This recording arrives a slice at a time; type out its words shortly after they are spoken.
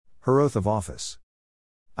Her oath of office.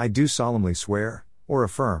 I do solemnly swear, or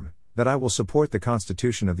affirm, that I will support the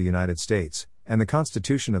Constitution of the United States, and the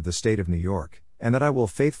Constitution of the State of New York, and that I will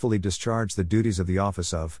faithfully discharge the duties of the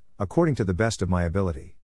office of, according to the best of my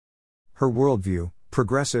ability. Her worldview,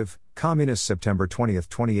 progressive, communist. September 20,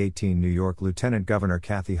 2018. New York Lieutenant Governor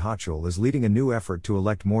Kathy Hochul is leading a new effort to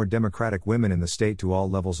elect more Democratic women in the state to all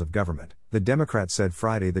levels of government. The Democrat said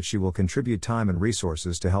Friday that she will contribute time and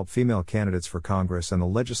resources to help female candidates for Congress and the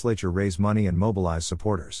legislature raise money and mobilize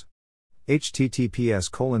supporters.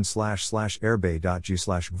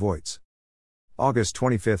 https://airbay.g/gvoits. August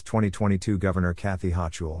 25, 2022. Governor Kathy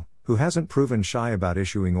Hochul, who hasn't proven shy about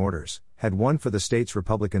issuing orders, had won for the state's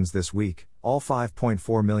Republicans this week, all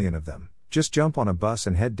 5.4 million of them. Just jump on a bus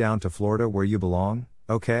and head down to Florida where you belong,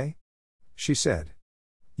 okay? She said.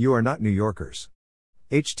 You are not New Yorkers.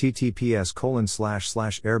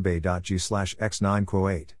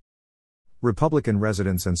 https://airbay.g/x9quo8. Republican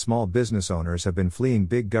residents and small business owners have been fleeing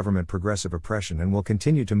big government progressive oppression and will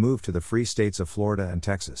continue to move to the free states of Florida and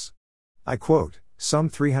Texas. I quote, some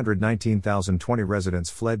 319,020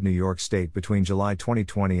 residents fled New York State between July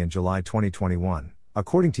 2020 and July 2021,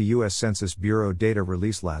 according to U.S. Census Bureau data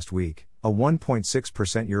released last week, a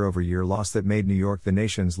 1.6% year-over-year loss that made New York the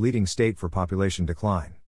nation's leading state for population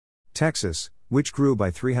decline. Texas, which grew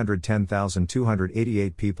by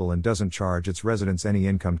 310,288 people and doesn't charge its residents any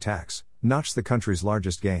income tax, notched the country's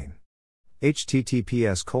largest gain.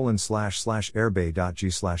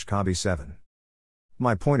 https://airbay.g/cobby7.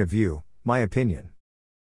 My point of view, my opinion.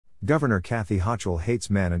 Governor Kathy Hochul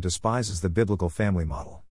hates men and despises the biblical family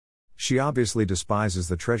model. She obviously despises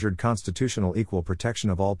the treasured constitutional equal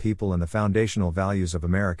protection of all people and the foundational values of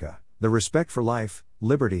America, the respect for life,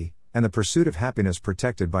 liberty, and the pursuit of happiness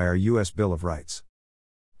protected by our U.S. Bill of Rights.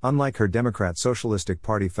 Unlike her Democrat Socialistic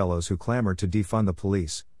Party fellows who clamor to defund the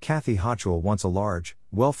police, Kathy Hochul wants a large,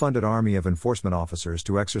 well-funded army of enforcement officers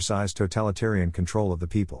to exercise totalitarian control of the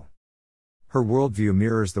people. Her worldview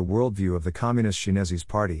mirrors the worldview of the Communist Chinese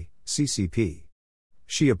Party, CCP.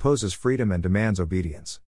 She opposes freedom and demands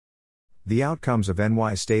obedience. The outcomes of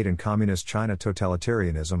NY state and Communist China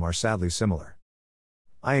totalitarianism are sadly similar.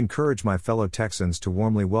 I encourage my fellow Texans to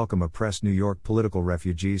warmly welcome oppressed New York political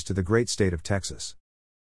refugees to the great state of Texas.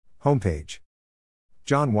 Homepage.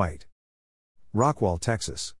 John White. Rockwall, Texas.